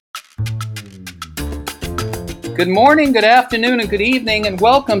Good morning, good afternoon, and good evening, and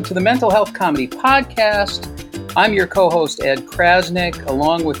welcome to the Mental Health Comedy Podcast. I'm your co-host, Ed Krasnick.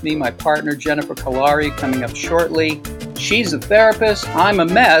 Along with me, my partner, Jennifer Kalari, coming up shortly. She's a therapist. I'm a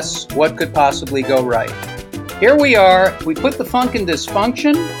mess. What could possibly go right? Here we are. We put the funk in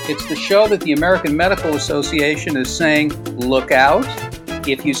dysfunction. It's the show that the American Medical Association is saying, look out.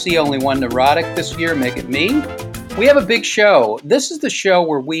 If you see only one neurotic this year, make it me. We have a big show. This is the show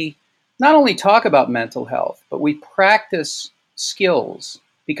where we not only talk about mental health, but we practice skills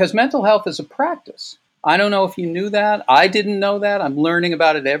because mental health is a practice. I don't know if you knew that. I didn't know that. I'm learning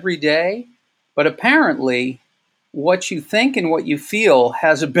about it every day. But apparently, what you think and what you feel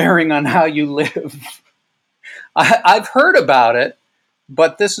has a bearing on how you live. I've heard about it,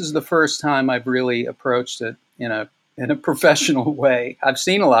 but this is the first time I've really approached it in a professional way. I've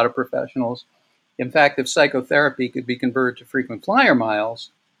seen a lot of professionals. In fact, if psychotherapy could be converted to frequent flyer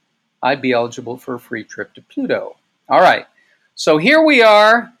miles, I'd be eligible for a free trip to Pluto. All right, so here we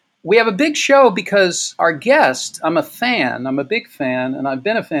are. We have a big show because our guest, I'm a big fan, and I've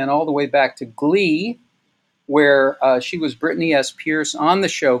been a fan all the way back to Glee, where she was Brittany S. Pierce on the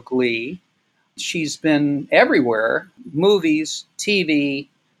show Glee. She's been everywhere, movies, TV,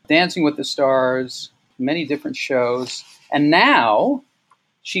 Dancing with the Stars, many different shows, and now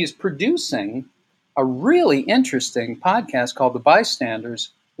she's producing a really interesting podcast called The Bystanders,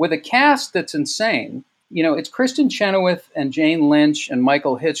 with a cast that's insane. You know, it's Kristen Chenoweth and Jane Lynch and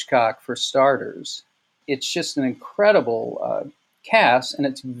Michael Hitchcock for starters. It's just an incredible cast, and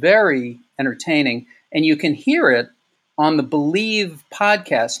it's very entertaining. And you can hear it on the Believe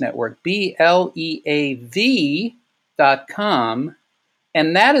podcast network, BLEAV.com.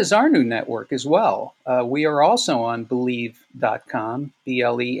 And that is our new network as well. We are also on Believe.com,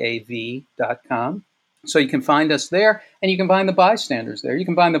 BLEAV.com. So you can find us there, and you can find The Bystanders there. You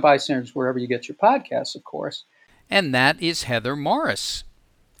can find The Bystanders wherever you get your podcasts, of course. And that is Heather Morris.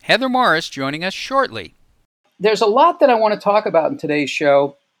 Heather Morris joining us shortly. There's a lot that I want to talk about in today's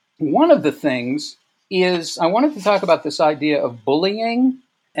show. One of the things is I wanted to talk about this idea of bullying,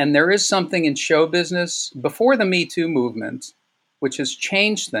 and there is something in show business before the Me Too movement, which has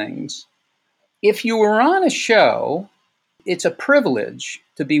changed things. If you were on a show, it's a privilege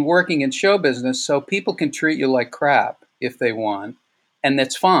to be working in show business, so people can treat you like crap if they want, and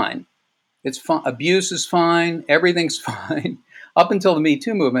that's fine. It's fine. Abuse is fine. Everything's fine. Up until the Me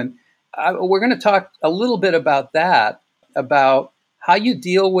Too movement, we're going to talk a little bit about that, about how you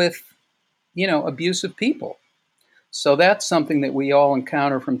deal with, abusive people. So that's something that we all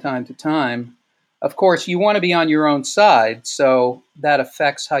encounter from time to time. Of course, you want to be on your own side, so that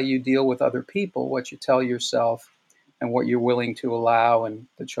affects how you deal with other people, what you tell yourself, and what you're willing to allow, and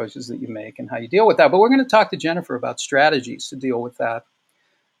the choices that you make, and how you deal with that. But we're going to talk to Jennifer about strategies to deal with that,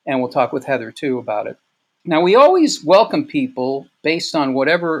 and we'll talk with Heather, too, about it. Now, we always welcome people based on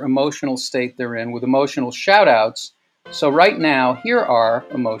whatever emotional state they're in with emotional shout-outs. So right now, here are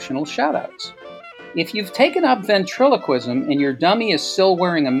emotional shout-outs. If you've taken up ventriloquism and your dummy is still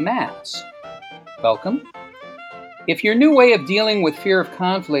wearing a mask, welcome. If your new way of dealing with fear of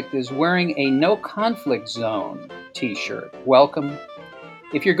conflict is wearing a no conflict zone t-shirt, welcome.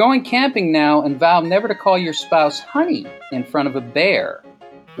 If you're going camping now and vow never to call your spouse honey in front of a bear,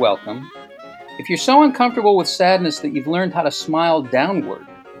 welcome. If you're so uncomfortable with sadness that you've learned how to smile downward,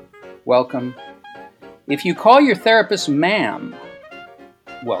 welcome. If you call your therapist ma'am,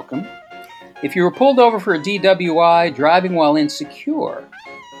 welcome. If you were pulled over for a DWI driving while insecure,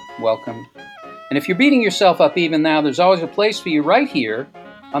 welcome. And if you're beating yourself up even now, there's always a place for you right here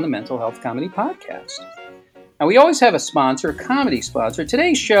on the Mental Health Comedy Podcast. Now, we always have a sponsor, a comedy sponsor.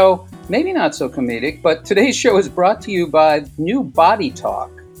 Today's show, maybe not so comedic, but today's show is brought to you by new Body Talk.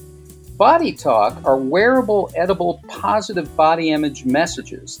 Body Talk are wearable, edible, positive body image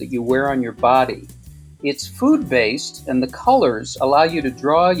messages that you wear on your body. It's food-based, and the colors allow you to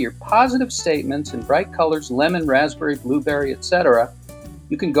draw your positive statements in bright colors, lemon, raspberry, blueberry, etc.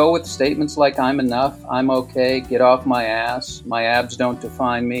 You can go with statements like, I'm enough, I'm okay, get off my ass, my abs don't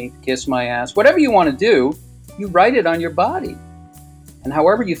define me, kiss my ass. Whatever you want to do, you write it on your body. And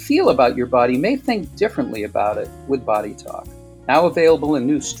however you feel about your body, you may think differently about it with Body Talk. Now available in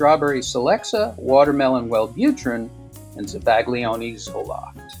new Strawberry Celexa, Watermelon Wellbutrin, and Zavaglione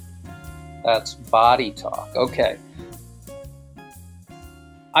Zoloft. That's Body Talk. Okay.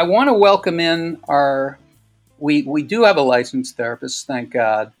 I want to welcome in we do have a licensed therapist, thank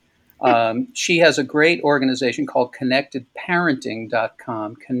God. She has a great organization called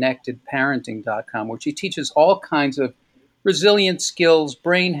connectedparenting.com, where she teaches all kinds of resilient skills,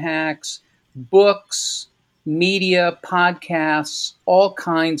 brain hacks, books, media, podcasts, all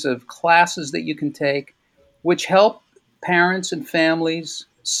kinds of classes that you can take. which help parents and families,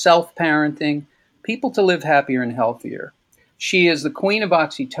 self-parenting, people to live happier and healthier. She is the queen of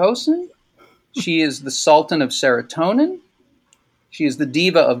oxytocin. She is the sultan of serotonin. She is the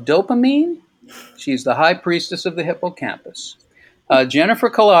diva of dopamine. She's the high priestess of the hippocampus. Jennifer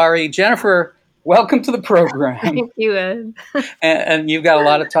Kolari. Jennifer, welcome to the program. Thank you, Ed. And you've got a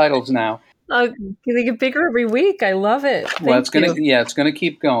lot of titles now. They get bigger every week. I love it. Well, it's going to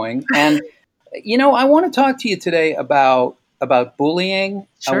keep going. And I want to talk to you today about bullying.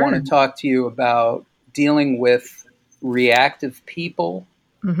 Sure. I want to talk to you about dealing with reactive people.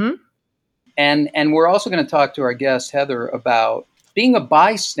 Mm-hmm. And we're also going to talk to our guest, Heather, about being a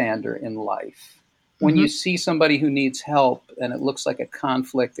bystander in life. When you see somebody who needs help and it looks like a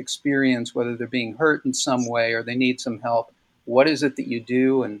conflict experience, whether they're being hurt in some way or they need some help, what is it that you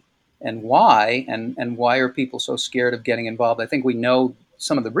do and why? And why are people so scared of getting involved? I think we know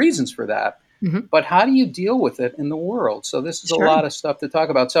some of the reasons for that. Mm-hmm. But how do you deal with it in the world? So this is a lot of stuff to talk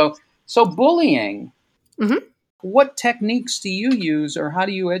about. So bullying, what techniques do you use or how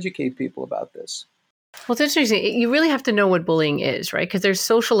do you educate people about this? Well, it's interesting. You really have to know what bullying is, right? Because there's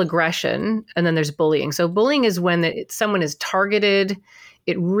social aggression and then there's bullying. So bullying is when someone is targeted.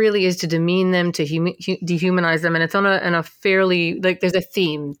 It really is to demean them, to dehumanize them. And it's on a fairly, there's a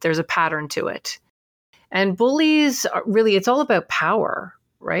theme, there's a pattern to it. And bullies are really, it's all about power,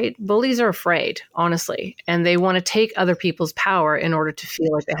 right? Bullies are afraid, honestly, and they want to take other people's power in order to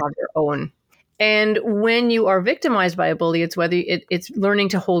feel like they have their own. And when you are victimized by a bully, it's whether it's learning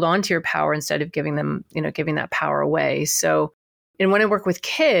to hold on to your power instead of giving that power away. So, and when I work with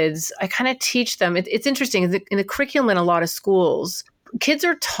kids, I kind of teach them. It's interesting in the curriculum in a lot of schools, kids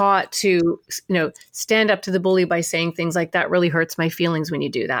are taught to, stand up to the bully by saying things like, "That really hurts my feelings when you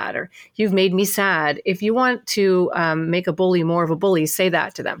do that," or "You've made me sad." If you want to make a bully more of a bully, say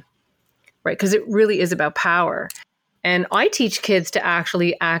that to them, right? Because it really is about power. And I teach kids to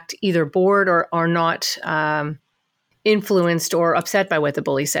actually act either bored or are not influenced or upset by what the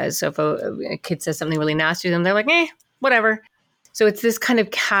bully says. So if a kid says something really nasty to them, they're like, whatever. So it's this kind of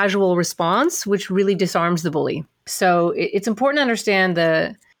casual response, which really disarms the bully. So it's important to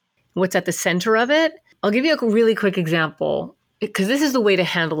understand what's at the center of it. I'll give you a really quick example, because this is the way to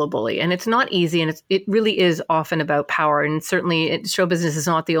handle a bully. And it's not easy. And it really is often about power. And certainly show business is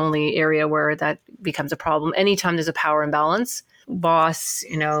not the only area where that becomes a problem. Anytime there's a power imbalance, boss,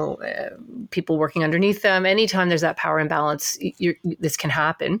 people working underneath them, anytime there's that power imbalance, this can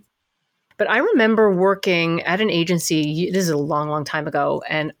happen. But I remember working at an agency, this is a long, long time ago,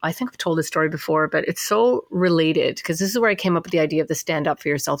 and I think I've told this story before, but it's so related because this is where I came up with the idea of the stand up for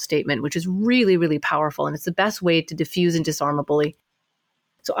yourself statement, which is really, really powerful. And it's the best way to diffuse and disarm a bully.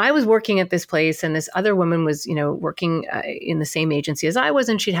 So I was working at this place and this other woman was, working in the same agency as I was,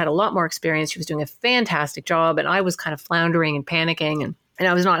 and she'd had a lot more experience. She was doing a fantastic job and I was kind of floundering and panicking and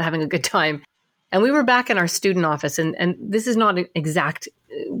I was not having a good time. And we were back in our student office, and this is not an exact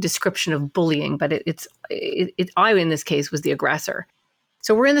description of bullying, but I, in this case, was the aggressor.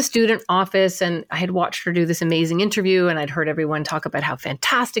 So we're in the student office, and I had watched her do this amazing interview, and I'd heard everyone talk about how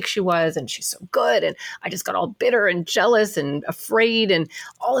fantastic she was, and she's so good, and I just got all bitter and jealous and afraid, and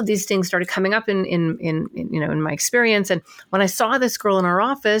all of these things started coming up in my experience. And when I saw this girl in our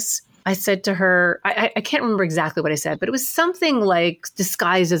office, I said to her, I can't remember exactly what I said, but it was something like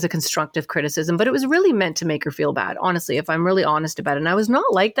disguised as a constructive criticism, but it was really meant to make her feel bad, honestly, if I'm really honest about it. And I was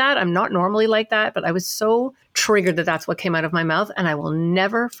not like that. I'm not normally like that, but I was so triggered that that's what came out of my mouth. And I will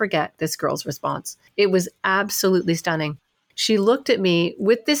never forget this girl's response. It was absolutely stunning. She looked at me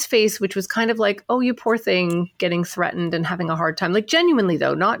with this face, which was kind of like, "Oh, you poor thing," getting threatened and having a hard time, like genuinely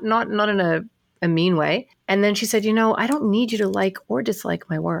though, not in a mean way. And then she said, "I don't need you to like or dislike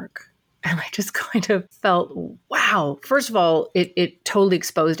my work." And I just kind of felt, wow. First of all, it totally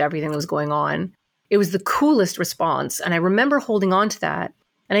exposed everything that was going on. It was the coolest response. And I remember holding on to that.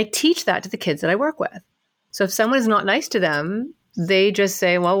 And I teach that to the kids that I work with. So if someone is not nice to them, they just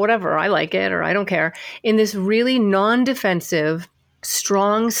say, "Well, whatever, I like it," or "I don't care," in this really non-defensive,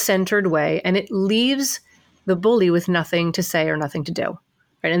 strong, centered way. And it leaves the bully with nothing to say or nothing to do.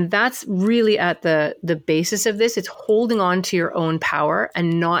 Right. And that's really at the basis of this. It's holding on to your own power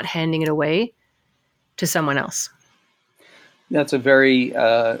and not handing it away to someone else. That's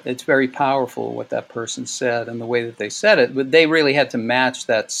it's very powerful what that person said and the way that they said it. But they really had to match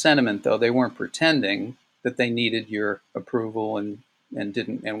that sentiment, though. They weren't pretending that they needed your approval and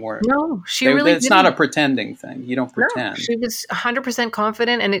weren't. No, really it's not a pretending thing. You don't pretend. No, she was 100%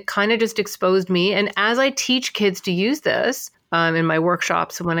 confident, and it kind of just exposed me. And as I teach kids to use this, in my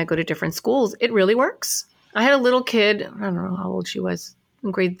workshops when I go to different schools, it really works. I had a little kid, I don't know how old she was,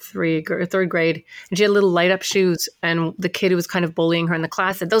 in grade 3 or 3rd grade, and she had little light up shoes. And the kid who was kind of bullying her in the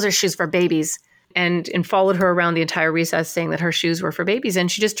class said, "Those are shoes for babies." And followed her around the entire recess saying that her shoes were for babies. And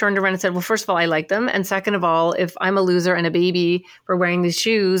she just turned around and said, "Well, first of all, I like them. And second of all, if I'm a loser and a baby for wearing these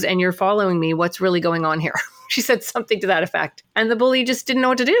shoes and you're following me, what's really going on here?" She said something to that effect. And the bully just didn't know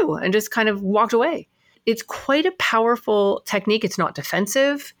what to do and just kind of walked away. It's quite a powerful technique. It's not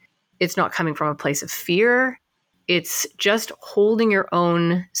defensive. It's not coming from a place of fear. It's just holding your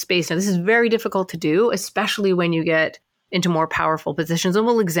own space. Now, this is very difficult to do, especially when you get into more powerful positions. And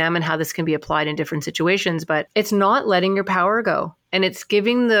we'll examine how this can be applied in different situations, but it's not letting your power go. And it's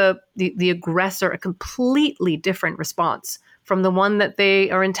giving the aggressor a completely different response from the one that they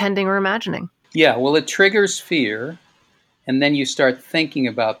are intending or imagining. Yeah, well, it triggers fear, and then you start thinking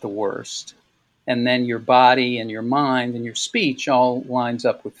about the worst. And then your body and your mind and your speech all lines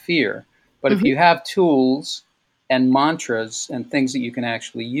up with fear. But if you have tools and mantras and things that you can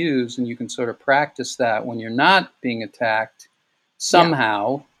actually use, and you can sort of practice that when you're not being attacked,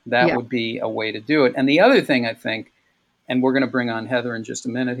 somehow that would be a way to do it. And the other thing, I think, and we're going to bring on Heather in just a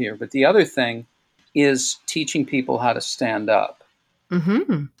minute here, but the other thing is teaching people how to stand up.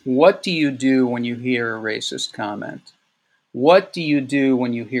 Mm-hmm. What do you do when you hear a racist comment? What do you do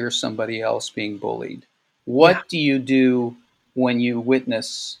when you hear somebody else being bullied? What do you do when you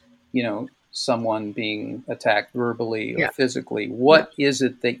witness, someone being attacked verbally or physically? What is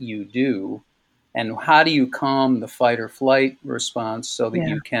it that you do? And how do you calm the fight or flight response so that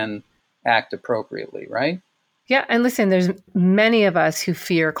you can act appropriately, right? Yeah. And listen, there's many of us who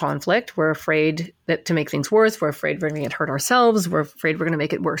fear conflict. We're afraid that to make things worse. We're afraid we're going to get hurt ourselves. We're afraid we're going to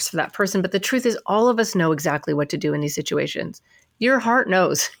make it worse for that person. But the truth is, all of us know exactly what to do in these situations. Your heart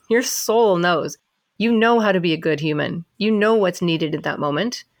knows. Your soul knows. You know how to be a good human. You know what's needed at that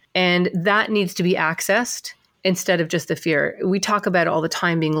moment. And that needs to be accessed instead of just the fear. We talk about it all the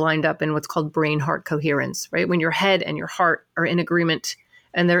time being lined up in what's called brain-heart coherence, right? When your head and your heart are in agreement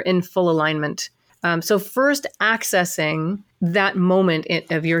and they're in full alignment. So first accessing that moment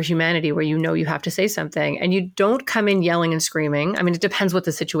of your humanity where you know you have to say something, and you don't come in yelling and screaming. I mean, it depends what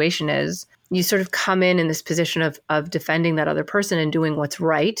the situation is. You sort of come in this position of defending that other person and doing what's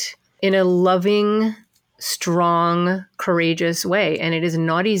right in a loving, strong, courageous way. And it is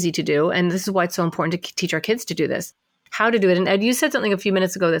not easy to do. And this is why it's so important to teach our kids to do this, how to do it. And Ed, you said something a few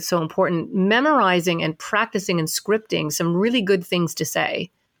minutes ago that's so important. Memorizing and practicing and scripting some really good things to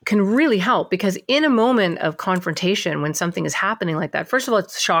say can really help, because in a moment of confrontation, when something is happening like that, first of all,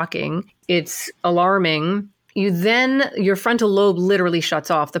 it's shocking, it's alarming. Your frontal lobe literally shuts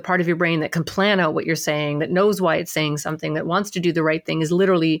off. The part of your brain that can plan out what you're saying, that knows why it's saying something, that wants to do the right thing, is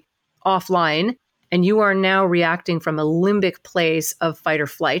literally offline. And you are now reacting from a limbic place of fight or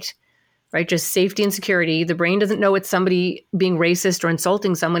flight, right? Just safety and security. The brain doesn't know it's somebody being racist or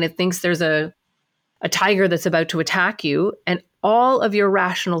insulting someone. It thinks there's a tiger that's about to attack you. And all of your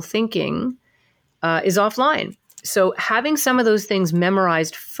rational thinking is offline. So having some of those things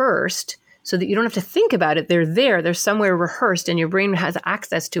memorized first so that you don't have to think about it, they're somewhere rehearsed and your brain has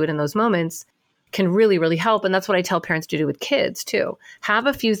access to it in those moments, can really, really help. And that's what I tell parents to do with kids too. Have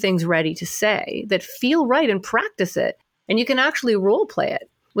a few things ready to say that feel right and practice it. And you can actually role play it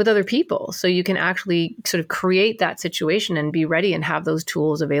with other people. So you can actually sort of create that situation and be ready and have those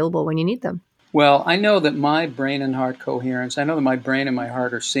tools available when you need them. Well, I know that my brain and heart coherence, I know that my brain and my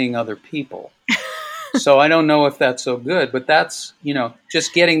heart are seeing other people. So I don't know if that's so good, but that's,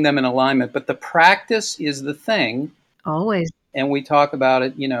 just getting them in alignment. But the practice is the thing. Always. And we talk about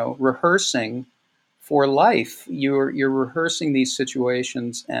it, rehearsing for life. You're rehearsing these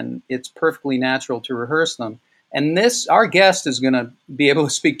situations, and it's perfectly natural to rehearse them. And our guest is going to be able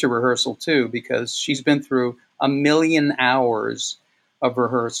to speak to rehearsal too, because she's been through 1 million hours of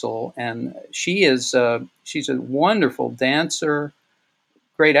rehearsal, and she's a wonderful dancer,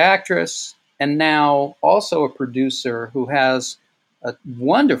 great actress, and now also a producer who has a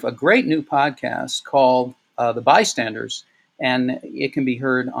great new podcast called The Bystanders, and it can be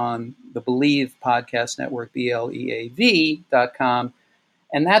heard on the Believe Podcast Network, BLEAV.com,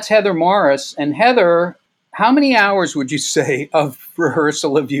 and that's Heather Morris. And Heather, how many hours would you say of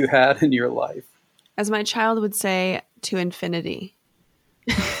rehearsal have you had in your life? As my child would say, to infinity.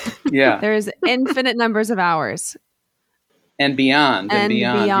 Yeah. There's infinite numbers of hours. And beyond.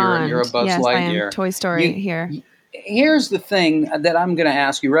 You're a Buzz yes, Lightyear. I am Toy Story here. Here's the thing that I'm going to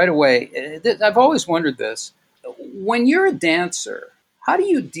ask you right away. I've always wondered this. When you're a dancer, how do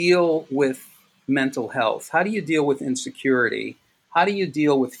you deal with mental health? How do you deal with insecurity? How do you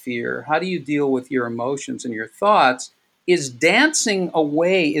deal with fear? How do you deal with your emotions and your thoughts? Is dancing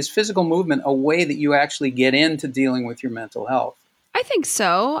is physical movement a way that you actually get into dealing with your mental health? I think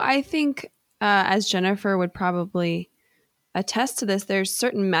so. I think, as Jennifer would probably attest to this, there's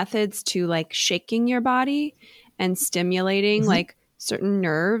certain methods to like shaking your body and stimulating like certain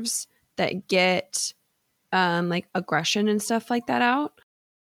nerves that get like aggression and stuff like that out.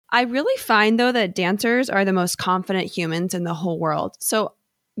 I really find though that dancers are the most confident humans in the whole world. So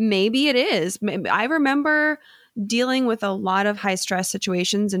maybe it is. I remember dealing with a lot of high stress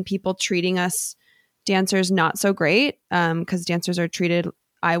situations and people treating us dancers not so great, because dancers are treated,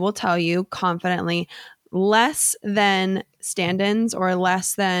 I will tell you confidently, less than stand-ins or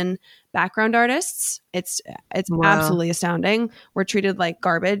less than background artists. It's Wow. absolutely astounding. We're treated like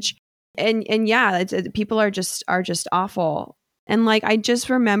garbage, and yeah, people are just awful. And like, I just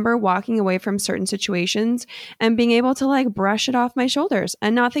remember walking away from certain situations and being able to like brush it off my shoulders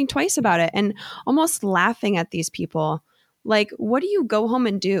and not think twice about it, and almost laughing at these people. Like, what do you go home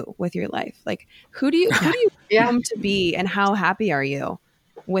and do with your life? Like, who do you Yeah. come to be, and how happy are you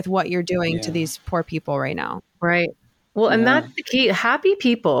with what you're doing to these poor people right now? Right. Well, and Yeah. that's the key. Happy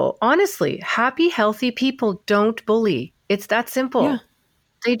people, honestly, happy, healthy people don't bully. It's that simple. Yeah.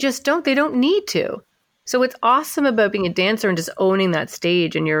 They just don't. They don't need to. So what's awesome about being a dancer and just owning that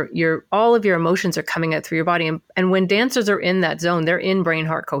stage, and your all of your emotions are coming out through your body. And when dancers are in that zone, they're in brain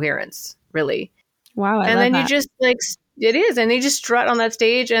heart coherence, really. Wow. I And love then that. you just like, it is, and they just strut on that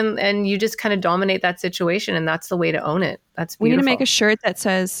stage, and you just kind of dominate that situation, and that's the way to own it. That's beautiful. We need to make a shirt that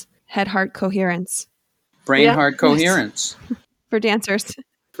says head heart coherence Brain heart coherence for dancers.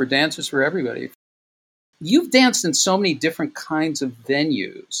 for dancers, for everybody. You've danced in so many different kinds of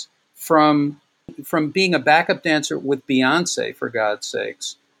venues, from being a backup dancer with Beyonce, for God's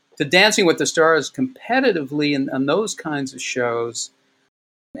sakes, to Dancing with the Stars competitively on those kinds of shows,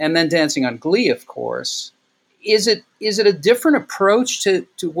 and then dancing on Glee, of course. Is it a different approach to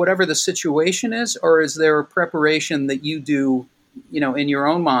whatever the situation is, or is there a preparation that you do, in your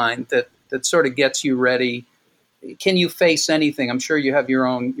own mind that sort of gets you ready? Can you face anything? I'm sure you have your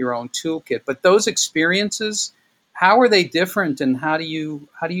own toolkit, but those experiences, how are they different, and how do you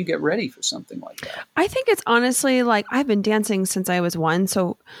get ready for something like that? I think it's honestly like, I've been dancing since I was 1,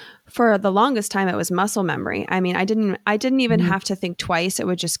 so for the longest time it was muscle memory. I mean, I didn't even have to think twice; it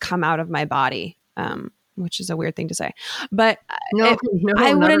would just come out of my body, which is a weird thing to say, but No,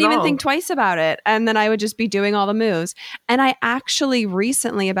 I not wouldn't at even all. think twice about it, and then I would just be doing all the moves. And I actually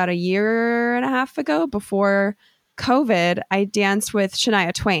recently, about a year and a half ago, before COVID, I danced with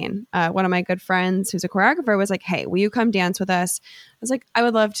Shania Twain. One of my good friends who's a choreographer was like, "Hey, will you come dance with us?" I was like, "I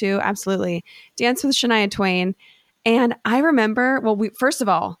would love to, absolutely." Dance with Shania Twain. And I remember, well, first of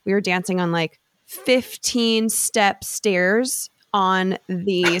all, we were dancing on like 15-step stairs on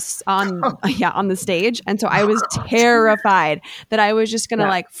the stage, and so I was terrified that I was just gonna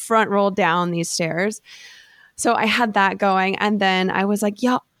like front roll down these stairs. So I had that going, and then I was like,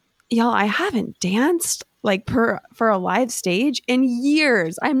 y'all, I haven't danced like for a live stage in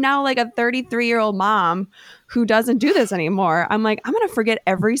years. I'm now like a 33-year-old mom who doesn't do this anymore. I'm like, I'm gonna forget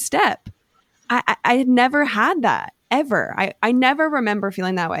every step. I had never had that ever. I never remember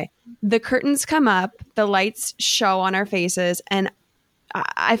feeling that way. The curtains come up, the lights show on our faces, and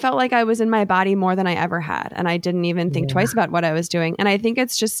I felt like I was in my body more than I ever had. And I didn't even think twice about what I was doing. And I think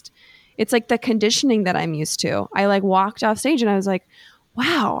it's like the conditioning that I'm used to. I like walked off stage and I was like,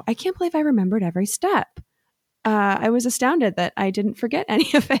 wow, I can't believe I remembered every step. I was astounded that I didn't forget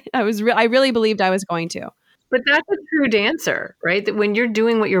any of it. I really believed I was going to. But that's a true dancer, right? That when you're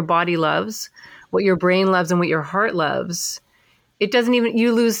doing what your body loves, what your brain loves, and what your heart loves, it doesn't even,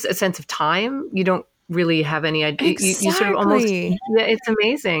 you lose a sense of time. You don't really have any idea. Exactly. You sort of almost, it's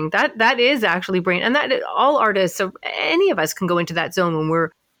amazing. That is actually brain, and that all artists, so any of us can go into that zone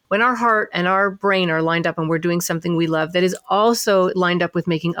when our heart and our brain are lined up and we're doing something we love that is also lined up with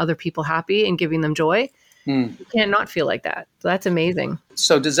making other people happy and giving them joy. You can't not feel like that. So that's amazing.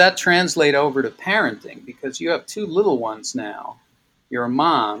 So does that translate over to parenting? Because you have 2 little ones now. You're a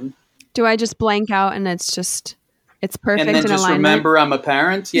mom. Do I just blank out and it's perfect and then in just alignment? remember I'm a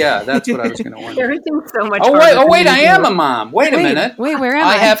parent? Yeah, that's what I was going to wonder. Everything's so much Oh wait, I am a mom. Wait a minute. Wait, where am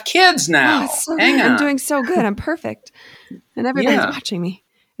I? I have kids now. Oh, so Hang good. on. I'm doing so good. I'm perfect. And everybody's watching me.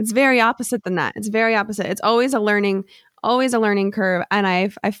 It's very opposite than that. It's very opposite. It's always a learning curve. And I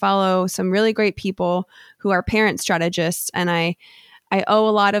follow some really great people who are parent strategists. And I owe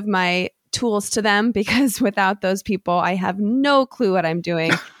a lot of my tools to them, because without those people, I have no clue what I'm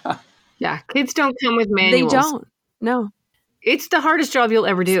doing. Yeah. Kids don't come with manuals. They don't. No. It's the hardest job you'll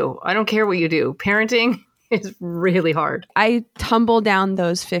ever do. I don't care what you do. Parenting is really hard. I tumble down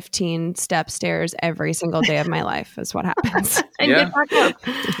those 15-step stairs every single day of my life is what happens. And get back up.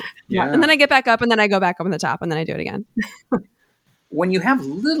 Yeah. And then I get back up, and then I go back up on the top, and then I do it again. when you have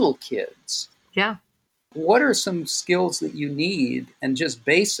little kids, Yeah. what are some skills that you need, and just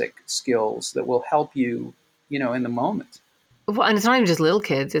basic skills that will help you, in the moment? Well, and it's not even just little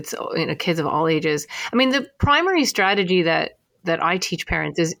kids; it's kids of all ages. I mean, the primary strategy that I teach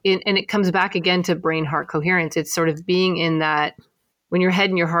parents is, and it comes back again to brain-heart coherence. It's sort of being in that when your head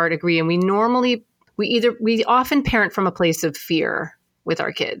and your heart agree. And we often parent from a place of fear with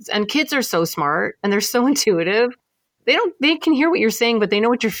our kids, and kids are so smart and they're so intuitive. They can hear what you're saying, but they know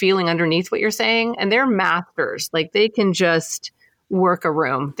what you're feeling underneath what you're saying, and they're masters. Like, they can just work a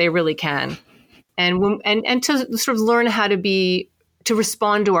room. They really can. And to sort of learn how to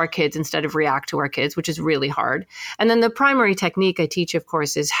respond to our kids instead of react to our kids, which is really hard. And then the primary technique I teach, of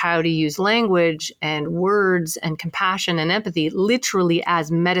course, is how to use language and words and compassion and empathy literally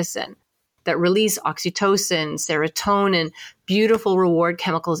as medicine that release oxytocin, serotonin, beautiful reward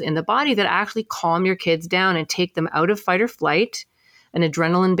chemicals in the body that actually calm your kids down and take them out of fight or flight, an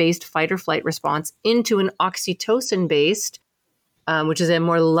adrenaline-based fight or flight response, into an oxytocin-based, which is a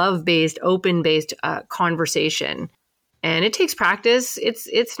more love-based, open-based conversation. And it takes practice.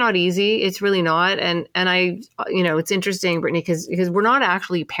 It's not easy. It's really not. And it's interesting, Brittany, because we're not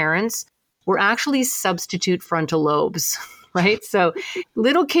actually parents. We're actually substitute frontal lobes, right? So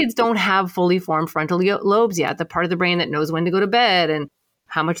little kids don't have fully formed frontal lobes yet, the part of the brain that knows when to go to bed and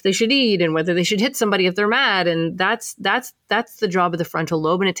how much they should eat and whether they should hit somebody if they're mad. And that's the job of the frontal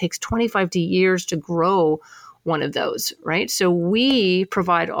lobe. And it takes 25 years to grow one of those, right? So we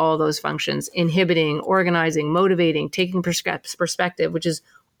provide all those functions: inhibiting, organizing, motivating, taking perspective, which is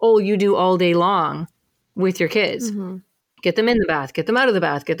all you do all day long with your kids. Mm-hmm. Get them in the bath, get them out of the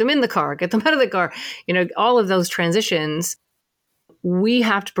bath, get them in the car, get them out of the car. All of those transitions, we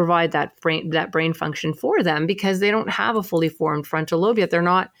have to provide that brain function for them because they don't have a fully formed frontal lobe yet. They're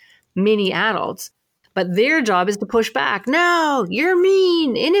not mini adults. But their job is to push back. No, you're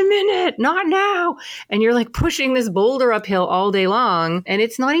mean, in a minute, not now. And you're like pushing this boulder uphill all day long. And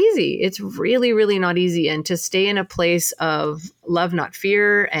it's not easy. It's really, really not easy. And to stay in a place of love, not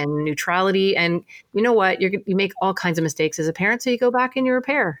fear, and neutrality. And you know what? You make all kinds of mistakes as a parent. So you go back and you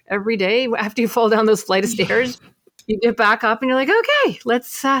repair every day. After you fall down those flight of stairs, you get back up and you're like, okay,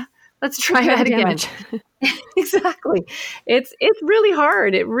 let's try that again. Exactly. It's really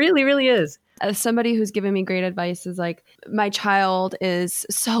hard. It really, really is. As somebody who's given me great advice is like, my child is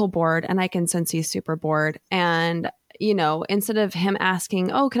so bored and I can sense he's super bored. And, instead of him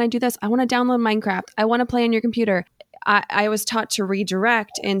asking, oh, can I do this? I want to download Minecraft. I want to play on your computer. I was taught to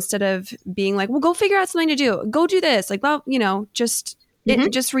redirect instead of being like, well, go figure out something to do. Go do this. Like, well, just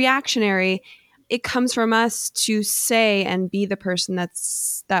reactionary. It comes from us to say and be the person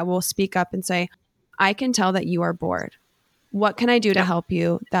that will speak up and say, I can tell that you are bored. What can I do to help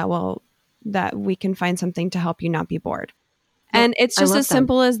you that we can find something to help you not be bored? Yep. And it's just as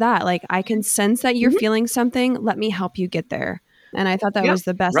simple as that. Like, I can sense that you're feeling something. Let me help you get there. And I thought that was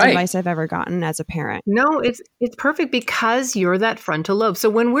the best advice I've ever gotten as a parent. No, it's perfect because you're that frontal lobe.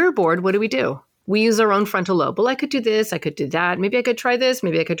 So when we're bored, what do? We use our own frontal lobe. Well, I could do this. I could do that. Maybe I could try this.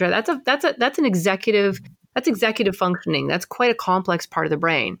 Maybe I could try that. That's executive functioning. That's quite a complex part of the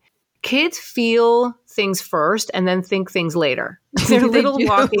brain. Kids feel things first and then think things later. They're little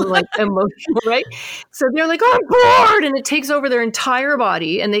walking like emotional, right? So they're like, oh, I'm bored. And it takes over their entire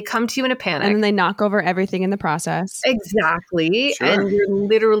body and they come to you in a panic. And then they knock over everything in the process. Exactly. Sure. And you're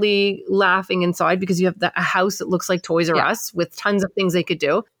literally laughing inside because you have a house that looks like Toys R Us with tons of things they could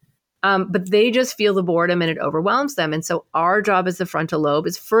do. But they just feel the boredom and it overwhelms them. And so our job as the frontal lobe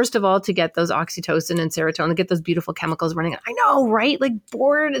is, first of all, to get those oxytocin and serotonin, get those beautiful chemicals running. I know, right? Like,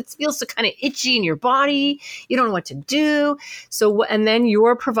 bored, it feels so kind of itchy in your body. You don't know what to do. So, and then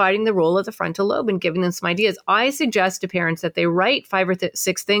you're providing the role of the frontal lobe and giving them some ideas. I suggest to parents that they write 5 or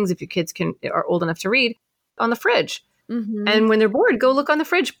 6 things, if your kids are old enough to read, on the fridge. Mm-hmm. And when they're bored, go look on the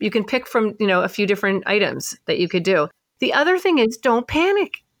fridge. You can pick from, a few different items that you could do. The other thing is, don't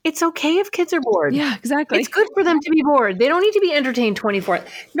panic. It's okay if kids are bored. Yeah, exactly. It's good for them to be bored. They don't need to be entertained 24.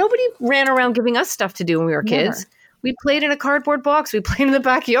 Nobody ran around giving us stuff to do when we were kids. We played in a cardboard box. We played in the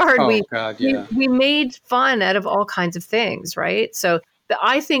backyard. We made fun out of all kinds of things, right? So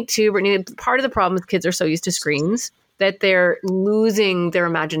I think too, Brittany, part of the problem is kids are so used to screens that they're losing their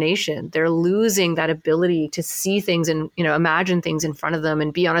imagination. They're losing that ability to see things and, imagine things in front of them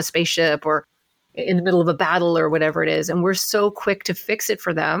and be on a spaceship or in the middle of a battle or whatever it is. And we're so quick to fix it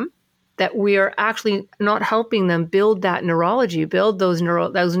for them that we are actually not helping them build that neurology, build those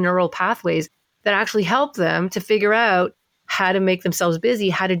neural pathways that actually help them to figure out how to make themselves busy,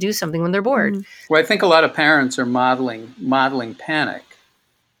 how to do something when they're bored. Well, I think a lot of parents are modeling panic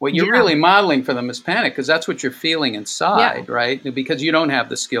What you're really modeling for them is panic, because that's what you're feeling inside, right? Because you don't have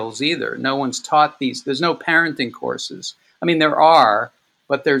the skills either. No one's taught these. There's no parenting courses. I mean, there are,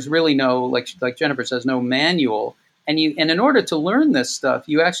 but there's really no, like Jennifer says, no manual. And in order to learn this stuff,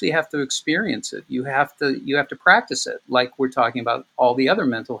 you actually have to experience it. You have to practice it, like we're talking about all the other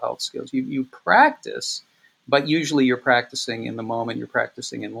mental health skills. You practice, but usually you're practicing in the moment. You're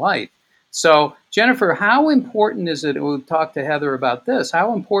practicing in life. So, Jennifer, how important is it? We'll talk to Heather about this.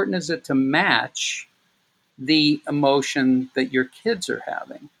 How important is it to match the emotion that your kids are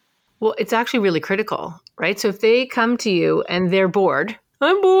having? Well, it's actually really critical, right? So if they come to you and they're bored,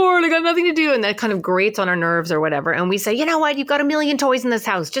 I'm bored, I got nothing to do, and that kind of grates on our nerves or whatever, and we say, you know what, you've got a million toys in this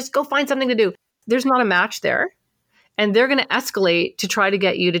house, just go find something to do. There's not a match there. And they're going to escalate to try to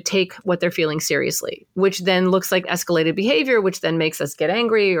get you to take what they're feeling seriously, which then looks like escalated behavior, which then makes us get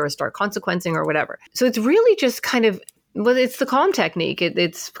angry or start consequencing or whatever. So it's really just kind of, well, it's the calm technique.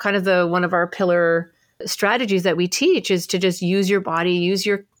 It's kind of one of our pillar strategies that we teach is to just use your body, use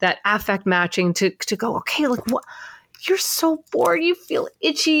that affect matching to go, okay, like what? You're so bored, you feel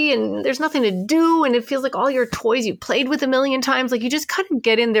itchy and there's nothing to do. And it feels like all your toys you played with a million times, like you just kind of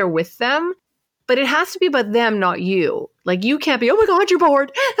get in there with them. But it has to be about them, not you. Like you can't be, oh my God, you're bored.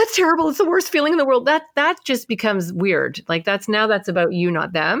 That's terrible. It's the worst feeling in the world. That just becomes weird. Like that's about you,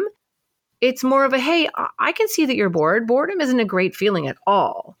 not them. It's more of a, hey, I can see that you're bored. Boredom isn't a great feeling at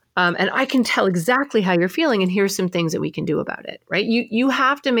all. And I can tell exactly how you're feeling. And here's some things that we can do about it, right? You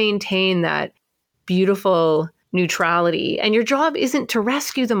have to maintain that beautiful neutrality. And your job isn't to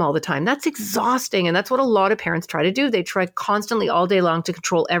rescue them all the time. That's exhausting. And that's what a lot of parents try to do. They try constantly all day long to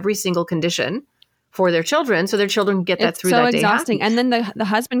control every single condition for their children, so their children get that through that day. It's so exhausting. Happy. And then the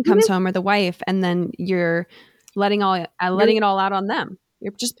husband comes home or the wife, and then you're letting it all out on them.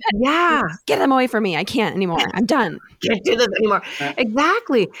 You're just get them away from me. I can't anymore. I'm done. Can't do this anymore.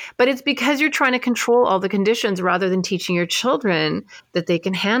 Exactly. But it's because you're trying to control all the conditions rather than teaching your children that they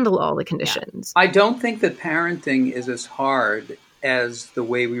can handle all the conditions. I don't think that parenting is as hard as the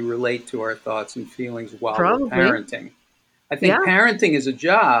way we relate to our thoughts and feelings while we're parenting. I think parenting is a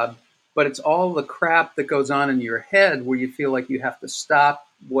job, but it's all the crap that goes on in your head where you feel like you have to stop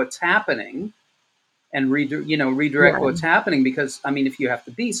what's happening and redirect what's happening. Because, I mean, if you have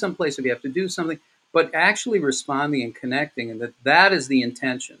to be someplace, if you have to do something, but actually responding and connecting, and that is the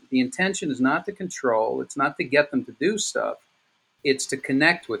intention. The intention is not to control. It's not to get them to do stuff. It's to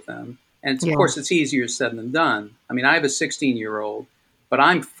connect with them. And, of course, it's easier said than done. I mean, I have a 16-year-old, but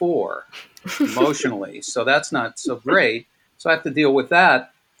I'm 4 emotionally, so that's not so great. So I have to deal with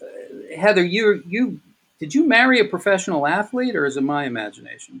that. Heather, did you marry a professional athlete, or is it my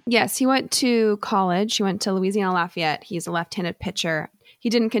imagination? Yes, he went to college. He went to Louisiana Lafayette. He's a left-handed pitcher. He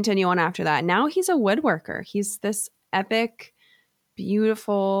didn't continue on after that. Now he's a woodworker. He's this epic,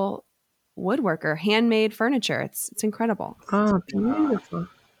 beautiful woodworker, handmade furniture. It's incredible. Oh, beautiful.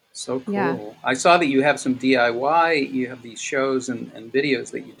 So cool. Yeah. I saw that you have some DIY. You have these shows and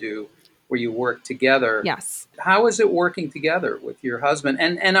videos that you do where you work together. Yes. How is it working together with your husband?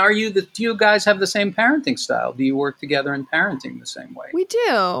 And do you guys have the same parenting style? Do you work together in parenting the same way? We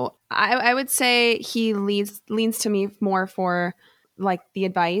do. I would say he leans to me more for like the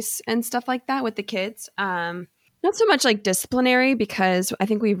advice and stuff like that with the kids. Not so much like disciplinary, because I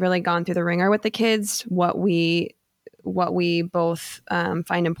think we've really gone through the ringer with the kids, what we both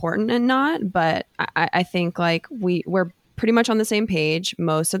find important and not. But I think like we're pretty much on the same page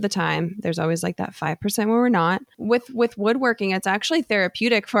most of the time. There's always like that 5% where we're not. With woodworking, it's actually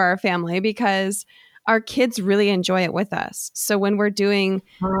therapeutic for our family because our kids really enjoy it with us. So when we're doing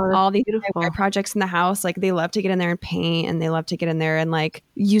all these projects in the house, like they love to get in there and paint, and they love to get in there and like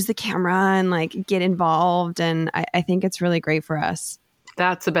use the camera and like get involved. And I think it's really great for us.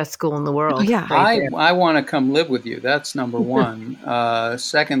 That's the best school in the world. Oh, yeah. I want to come live with you. That's number one.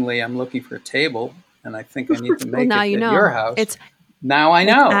 Secondly, I'm looking for a table. And I think I need to make it at your house. Now I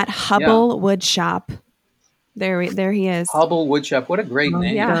know. At Hubble Wood Shop. There he is. Hubble Wood Shop. What a great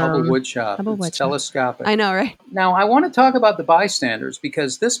name. Yeah. Hubble Wood Shop. It's telescopic. I know, right? Now, I want to talk about the bystanders,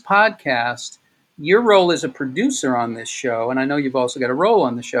 because this podcast, your role as a producer on this show, and I know you've also got a role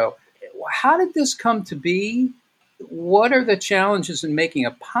on the show. How did this come to be? What are the challenges in making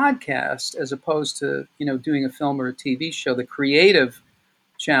a podcast as opposed to, doing a film or a TV show, the creative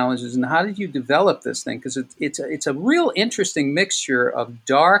challenges, and how did you develop this thing? Because it's a real interesting mixture of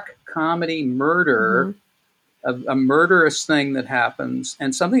dark comedy, murder, a murderous thing that happens,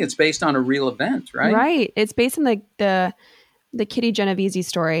 and something that's based on a real event, right? Right. It's based on the Kitty Genovese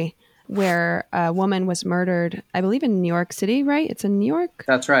story, where a woman was murdered, I believe in New York City, right? It's in New York?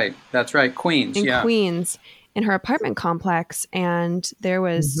 That's right. Queens, in Queens. in her apartment complex, and there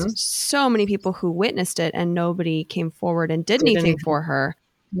was so many people who witnessed it, and nobody came forward and did anything for her.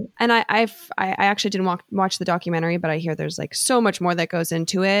 And I actually didn't watch the documentary, but I hear there's like so much more that goes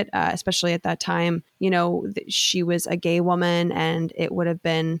into it, especially at that time. You know, she was a gay woman, and it would have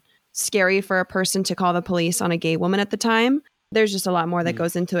been scary for a person to call the police on a gay woman at the time. There's just a lot more that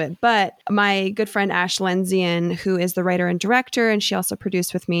goes into it. But my good friend Ash Lenzian, who is the writer and director, and she also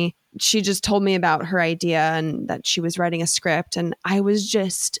produced with me, she just told me about her idea and that she was writing a script. And I was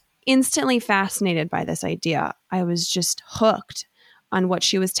just instantly fascinated by this idea. I was just hooked on what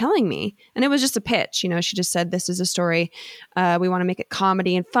she was telling me. And it was just a pitch. You know, she just said, this is a story. We want to make it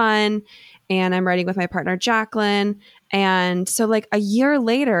comedy and fun. And I'm writing with my partner, Jacqueline. And so like a year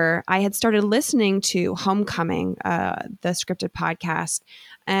later, I had started listening to Homecoming, the scripted podcast.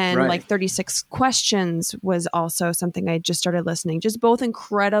 And like 36 Questions was also something I just started listening. Just both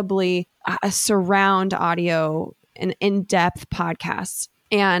incredibly surround audio and in-depth podcasts.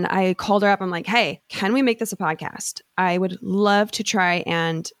 And I called her up. I'm like, hey, can we make this a podcast? I would love to try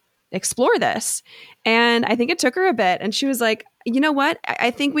and explore this. And I think it took her a bit. And she was like, you know what?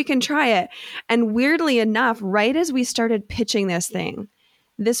 I think we can try it. And weirdly enough, right as we started pitching this thing,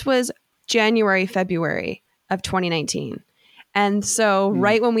 this was January, February of 2019. And so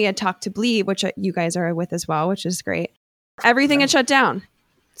right when we had talked to Believe, which you guys are with as well, which is great, everything had shut down.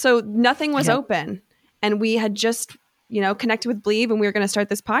 So nothing was open. And we had just connected with Believe, and we were going to start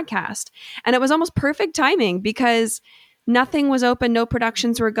this podcast. And it was almost perfect timing because nothing was open, no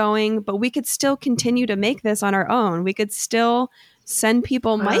productions were going, but we could still continue to make this on our own. We could still send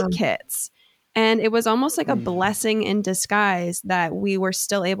people mic kits. And it was almost like a blessing in disguise that we were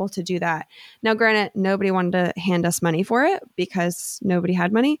still able to do that. Now, granted, nobody wanted to hand us money for it because nobody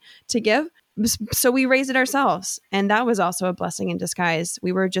had money to give. So we raised it ourselves. And that was also a blessing in disguise.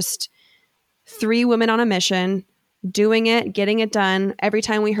 We were just 3 women on a mission, doing it, getting it done. Every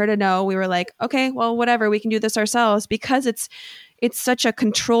time we heard a no, we were like, okay, well, whatever, we can do this ourselves, because it's such a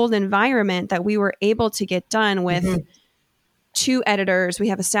controlled environment that we were able to get done with 2 editors. We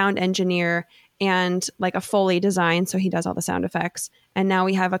have a sound engineer and like a Foley design. So he does all the sound effects. And now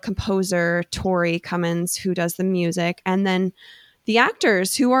we have a composer, Tori Cummins, who does the music. And then the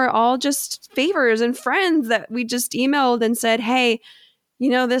actors, who are all just favors and friends that we just emailed and said, hey,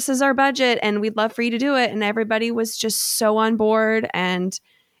 this is our budget and we'd love for you to do it. And everybody was just so on board. And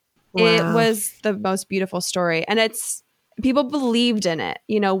it was the most beautiful story. And people believed in it.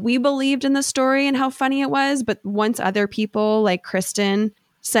 We believed in the story and how funny it was. But once other people like Kristen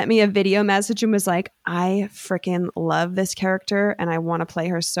sent me a video message and was like, I freaking love this character and I want to play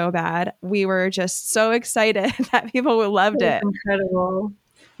her so bad, we were just so excited that people loved it. Incredible.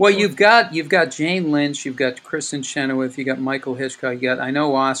 Well, you've got Jane Lynch, you've got Kristen Chenoweth, you got Michael Hitchcock, I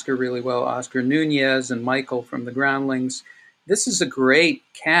know Oscar really well, Oscar Nunez and Michael from the Groundlings. This is a great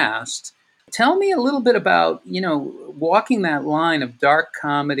cast. Tell me a little bit about, walking that line of dark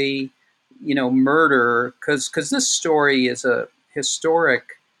comedy, murder, because this story is a historic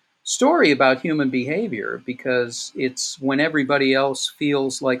story about human behavior, because it's when everybody else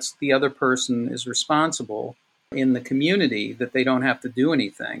feels like the other person is responsible in the community that they don't have to do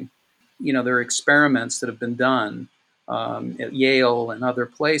anything. There are experiments that have been done at Yale and other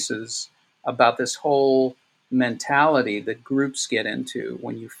places about this whole mentality that groups get into.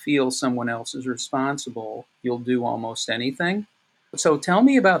 When you feel someone else is responsible, you'll do almost anything. So tell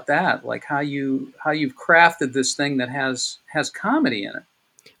me about that, like how you've crafted this thing that has comedy in it.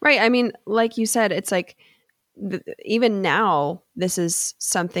 Right. I mean, like you said, it's like even now, this is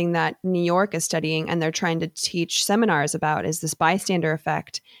something that New York is studying and they're trying to teach seminars about, is this bystander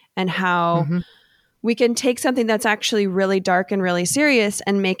effect and how we can take something that's actually really dark and really serious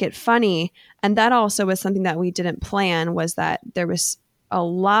and make it funny. And that also was something that we didn't plan, was that there was a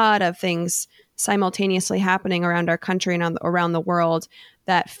lot of things simultaneously happening around our country and around the world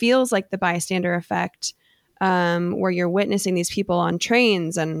that feels like the bystander effect, where you're witnessing these people on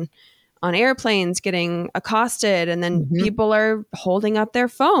trains and on airplanes getting accosted, and then people are holding up their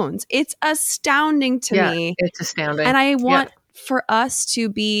phones. It's astounding to me. It's astounding. And I want for us to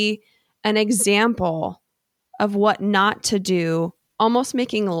be an example of what not to do, almost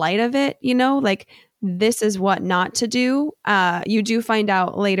making light of it, like this is what not to do. You do find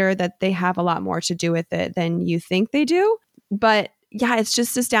out later that they have a lot more to do with it than you think they do. But yeah, it's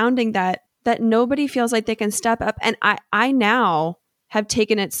just astounding that nobody feels like they can step up. And I now have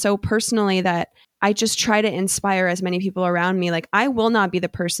taken it so personally that I just try to inspire as many people around me. Like, I will not be the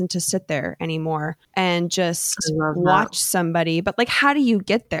person to sit there anymore and just watch somebody. But like, how do you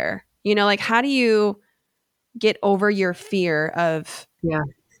get there? Like, how do you get over your fear of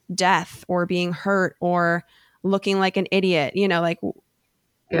death or being hurt or looking like an idiot, you know, like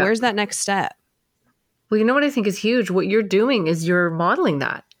where's that next step? Well, you know what I think is huge? What you're doing is you're modeling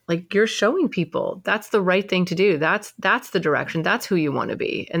that. Like you're showing people that's the right thing to do. That's the direction. That's who you want to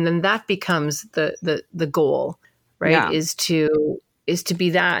be. And then that becomes the goal, right? Yeah. Is to be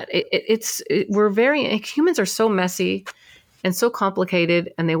that. Humans are so messy and so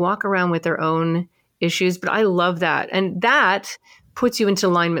complicated, and they walk around with their own issues. But I love that. And that puts you into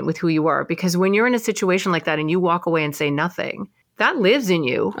alignment with who you are, because when you're in a situation like that and you walk away and say nothing, that lives in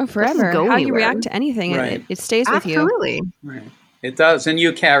you. Forever. How you react to anything, right. it stays with you. Absolutely. Right. It does. And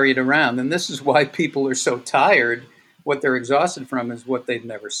you carry it around. And this is why people are so tired. What they're exhausted from is what they've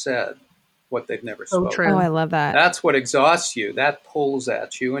never said, what they've never spoken. True. Oh, I love that. That's what exhausts you. That pulls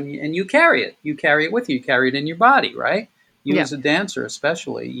at you, and you carry it. You carry it with you. You carry it in your body, right? You as a dancer,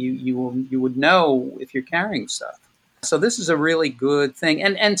 especially, you would know if you're carrying stuff. So this is a really good thing.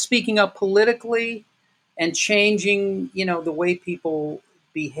 And speaking up politically and changing, the way people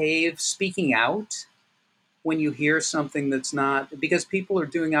behave, speaking out when you hear something that's not, because people are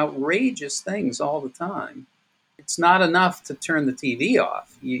doing outrageous things all the time. It's not enough to turn the TV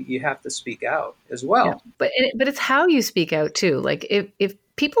off. You have to speak out as well. Yeah. But it's how you speak out too. Like if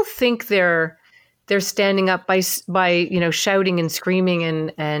people think they're standing up by shouting and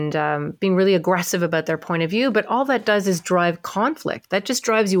screaming and being really aggressive about their point of view, but all that does is drive conflict. That just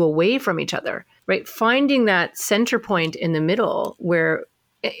drives you away from each other, right? Finding that center point in the middle where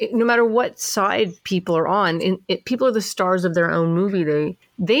no matter what side people are on, people are the stars of their own movie.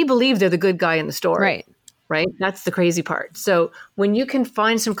 They believe they're the good guy in the story. Right? That's the crazy part. So when you can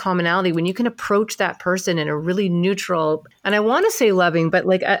find some commonality, when you can approach that person in a really neutral, and I want to say loving, but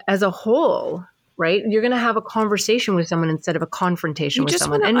like as a whole, right? You're going to have a conversation with someone instead of a confrontation with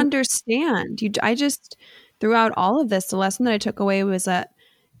someone. You just want to understand. I just, throughout all of this, the lesson that I took away was that,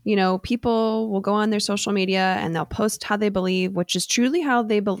 people will go on their social media and they'll post how they believe, which is truly how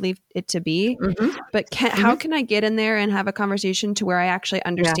they believe it to be. Mm-hmm. But how can I get in there and have a conversation to where I actually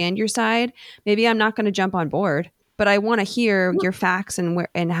understand your side? Maybe I'm not going to jump on board, but I want to hear your facts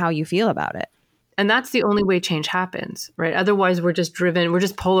and how you feel about it. And that's the only way change happens, right? Otherwise, we're just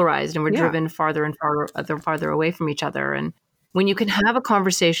polarized, and we're driven farther and farther away from each other. And when you can have a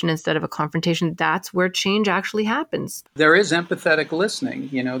conversation instead of a confrontation, that's where change actually happens. There is empathetic listening.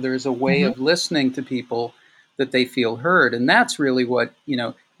 There's a way of listening to people that they feel heard. And that's really what,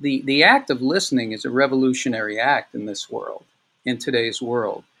 the act of listening is a revolutionary act in this world, in today's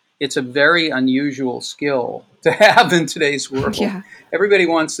world. It's a very unusual skill to have in today's world. Yeah. Everybody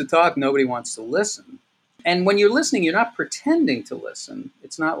wants to talk. Nobody wants to listen. And when you're listening, you're not pretending to listen.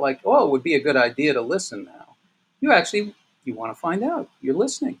 It's not like, it would be a good idea to listen now. You want to find out. You're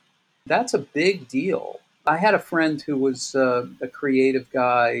listening. That's a big deal. I had a friend who was a creative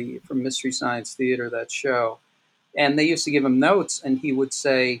guy from Mystery Science Theater, that show, and they used to give him notes, and he would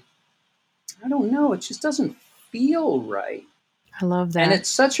say, I don't know, it just doesn't feel right. I love that. And it's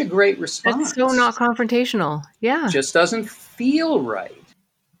such a great response. It's so not confrontational. Yeah. Just doesn't feel right.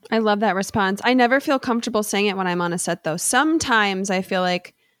 I love that response. I never feel comfortable saying it when I'm on a set, though. Sometimes I feel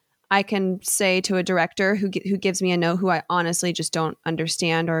like I can say to a director who gives me a note who I honestly just don't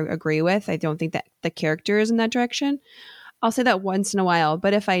understand or agree with. I don't think that the character is in that direction. I'll say that once in a while.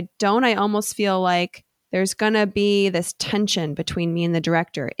 But if I don't, I almost feel like there's going to be this tension between me and the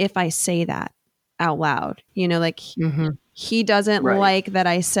director if I say that out loud. He doesn't like that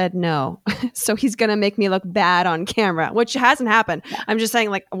I said no. So he's going to make me look bad on camera, which hasn't happened. I'm just saying,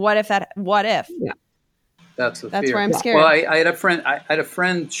 like, what if? Yeah. That's fear. Where I'm scared. Well, I had a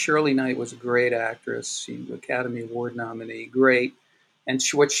friend, Shirley Knight was a great actress. She was an Academy Award nominee, great. And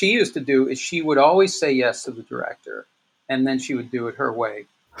what she used to do is she would always say yes to the director, and then she would do it her way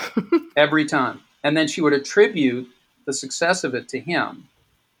every time. And then she would attribute the success of it to him.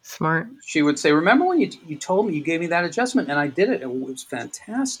 Smart. She would say, remember when you told me, you gave me that adjustment, and I did it. It was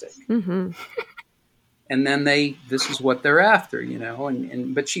fantastic. Mm-hmm. And then this is what they're after,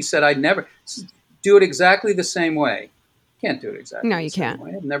 but she said, I'd never do it exactly the same way. Can't do it exactly the same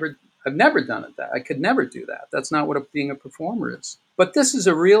way. I've never done it that. I could never do that. That's not what being a performer is. But this is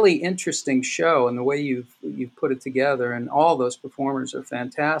a really interesting show, and the way you've put it together, and all those performers are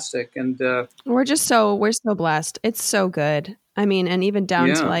fantastic. And we're so blessed. It's so good. I mean, and even down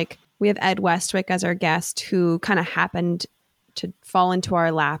to like, we have Ed Westwick as our guest, who kind of happened to fall into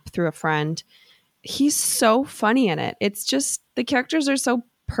our lap through a friend. He's so funny in it. It's just, the characters are so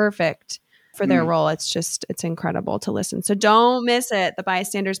perfect for their role. It's incredible to listen. So don't miss it. The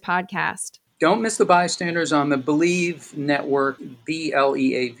Bystanders podcast. Don't miss the Bystanders on the Believe Network,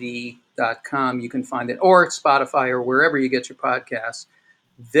 BLEAV.com. You can find it, or Spotify, or wherever you get your podcasts.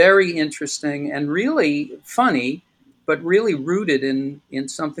 very interesting and really funny, but really rooted in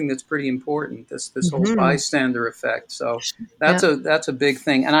something that's pretty important. This whole bystander effect. So that's a big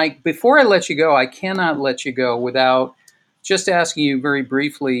thing. And before I let you go, I cannot let you go without just asking you very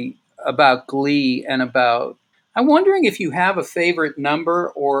briefly about Glee and about. I'm wondering if you have a favorite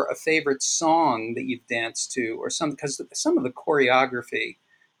number or a favorite song that you've danced to, or because some of the choreography,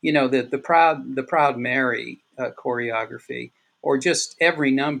 the Proud Mary choreography, or just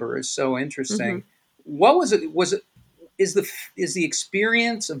every number is so interesting. What was it? Is the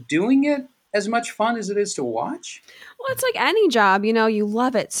experience of doing it as much fun as it is to watch? Well, it's like any job, you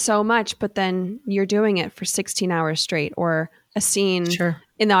love it so much, but then you're doing it for 16 hours straight, or a scene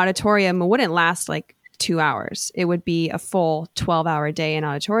in the auditorium wouldn't last like 2 hours. It would be a full 12-hour day in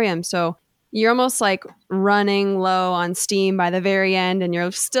auditorium. So you're almost like running low on steam by the very end, and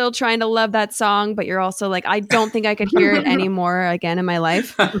you're still trying to love that song, but you're also like, I don't think I could hear it anymore again in my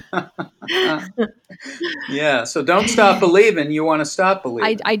life. Yeah. So Don't Stop Believing. You want to stop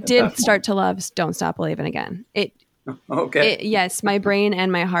believing. I did start to love Don't Stop Believing again. Okay. Yes, my brain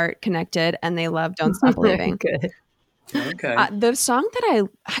and my heart connected, and they love Don't Stop Believing. Good. Okay. The song that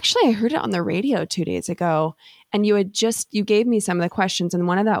I heard it on the radio 2 days ago, and you gave me some of the questions, and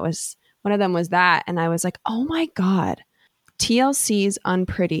one of them was that, and I was like, oh my God, TLC's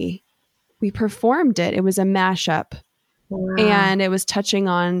Unpretty. We performed it. It was a mashup. Wow. And it was touching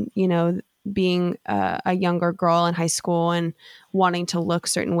on, being a younger girl in high school and wanting to look a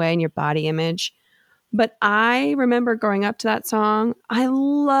certain way in your body image. But I remember growing up to that song. I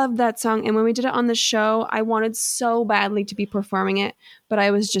loved that song. And when we did it on the show, I wanted so badly to be performing it, but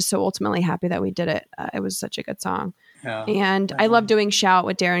I was just so ultimately happy that we did it. It was such a good song. Yeah. And I love doing Shout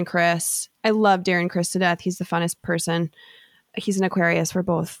with Darren Criss. I love Darren Criss to death. He's the funnest person. He's an Aquarius. We're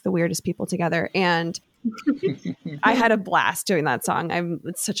both the weirdest people together. And I had a blast doing that song.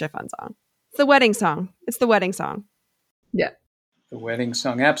 It's such a fun song. It's the wedding song. Yeah. The wedding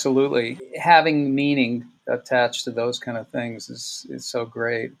song. Absolutely. Having meaning attached to those kind of things is so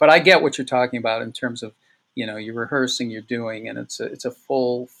great. But I get what you're talking about in terms of, you're rehearsing, you're doing, and it's a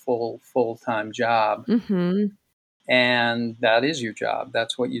full-time job. Mm-hmm. And that is your job.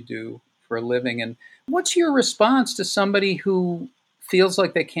 That's what you do for a living. And what's your response to somebody who feels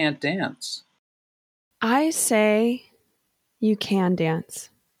like they can't dance? I say you can dance.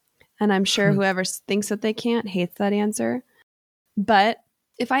 And I'm sure whoever thinks that they can't hates that answer. But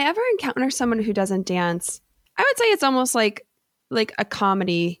if I ever encounter someone who doesn't dance, I would say it's almost like a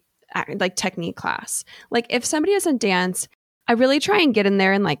comedy, like technique class. Like if somebody doesn't dance, I really try and get in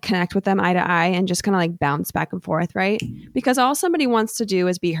there and like connect with them eye to eye and just kind of like bounce back and forth, right? Because all somebody wants to do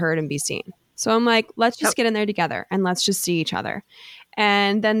is be heard and be seen. So I'm like, let's just get in there together and let's just see each other.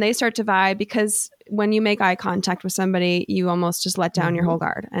 And then they start to vibe, because when you make eye contact with somebody, you almost just let down your whole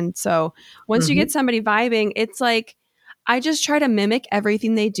guard. And so once you get somebody vibing, it's like, I just try to mimic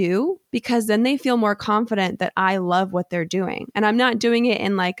everything they do, because then they feel more confident that I love what they're doing. And I'm not doing it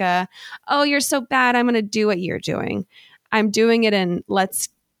in like oh, you're so bad, I'm going to do what you're doing. I'm doing it in let's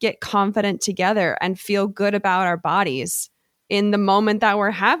get confident together and feel good about our bodies in the moment that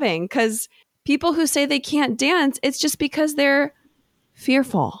we're having. Because people who say they can't dance, it's just because they're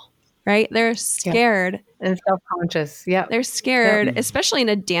fearful, right? They're scared. And self-conscious. Yeah. They're scared, especially in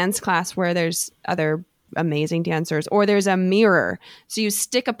a dance class where there's other amazing dancers, or there's a mirror. So you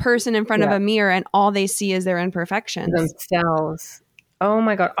stick a person in front of a mirror and all they see is their imperfections. Themselves. Oh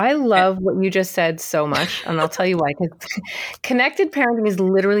my God. I love what you just said so much. And I'll tell you why. Because connected parenting is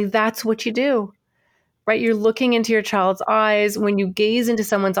literally, that's what you do, right? You're looking into your child's eyes. When you gaze into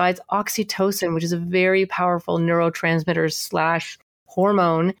someone's eyes, oxytocin, which is a very powerful neurotransmitter /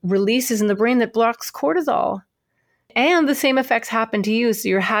 hormone, releases in the brain that blocks cortisol. And the same effects happen to you. So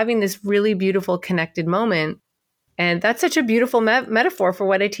you're having this really beautiful connected moment. And that's such a beautiful metaphor for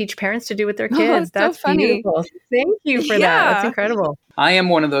what I teach parents to do with their kids. That's so beautiful. Thank you for that. That's incredible. I am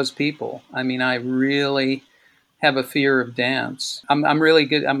one of those people. I mean, I really have a fear of dance. I'm really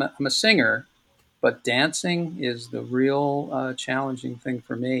good. I'm a singer, but dancing is the real challenging thing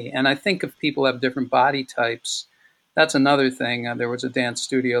for me. And I think if people have different body types, that's another thing. There was a dance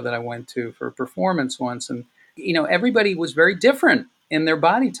studio that I went to for a performance once, and everybody was very different in their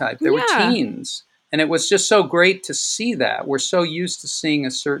body type. There were teens. And it was just so great to see that. We're so used to seeing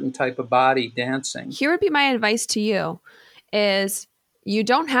a certain type of body dancing. Here would be my advice to you is you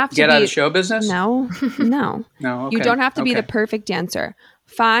don't have to get out of show business? No. No. Okay. You don't have to be the perfect dancer.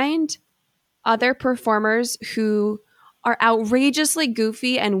 Find other performers who are outrageously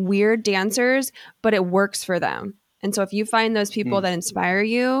goofy and weird dancers, but it works for them. And so if you find those people that inspire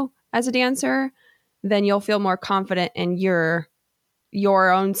you as a dancer, then you'll feel more confident in your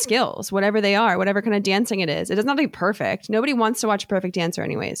your own skills, whatever they are, whatever kind of dancing it is. It doesn't have to be perfect. Nobody wants to watch a perfect dancer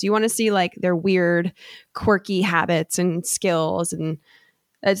anyways. You want to see like their weird, quirky habits and skills. And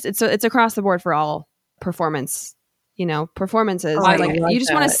it's across the board for all performances. You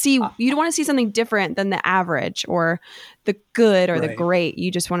just want to see something different than the average or the good or the great.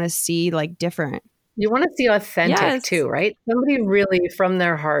 You just want to see like different. You want to see authentic too, right? Somebody really from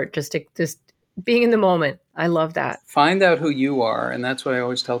their heart, just being in the moment. I love that. Find out who you are. And that's what I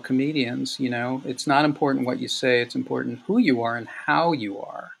always tell comedians, it's not important what you say. It's important who you are and how you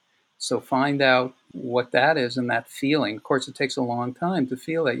are. So find out what that is and that feeling. Of course, it takes a long time to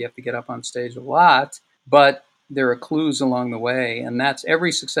feel that. You have to get up on stage a lot, but there are clues along the way. And that's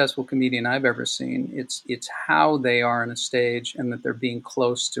every successful comedian I've ever seen. It's how they are on a stage and that they're being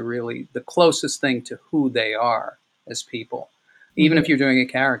close to really the closest thing to who they are as people, even if you're doing a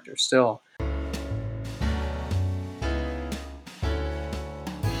character still.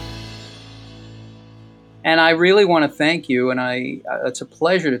 And I really want to thank you, and it's a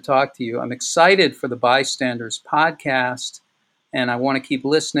pleasure to talk to you. I'm excited for the Bystanders podcast, and I want to keep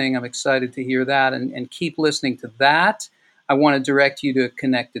listening. I'm excited to hear that and keep listening to that. I want to direct you to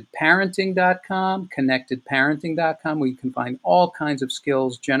connectedparenting.com, where you can find all kinds of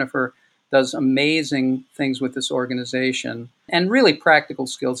skills. Jennifer does amazing things with this organization, and really practical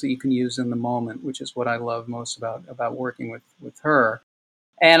skills that you can use in the moment, which is what I love most about working with her.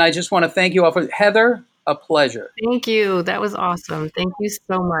 And I just want to thank you all for Heather. A pleasure. Thank you. That was awesome. Thank you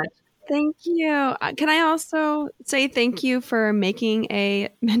so much. Thank you. Can I also say thank you for making a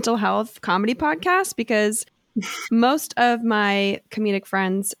mental health comedy podcast? Because most of my comedic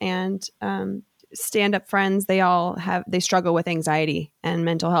friends and stand-up friends, they struggle with anxiety and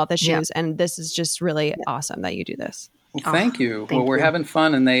mental health issues. And this is just really awesome that you do this. Well, thank you. We're having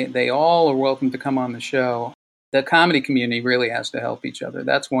fun, and they all are welcome to come on the show. The comedy community really has to help each other.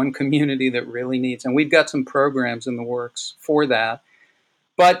 That's one community that really needs, and we've got some programs in the works for that.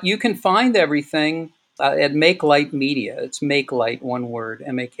 But you can find everything at Make Light Media. It's Make Light, one word,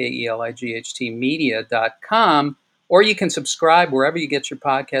 MakeLight media.com, or you can subscribe wherever you get your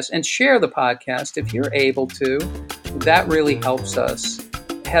podcast and share the podcast if you're able to. That really helps us.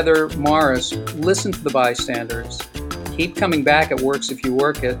 Heather Morris, listen to the Bystanders. Keep coming back. It works if you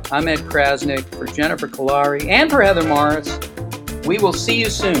work it. I'm Ed Krasnick for Jennifer Kolari and for Heather Morris. We will see you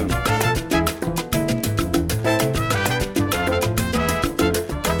soon.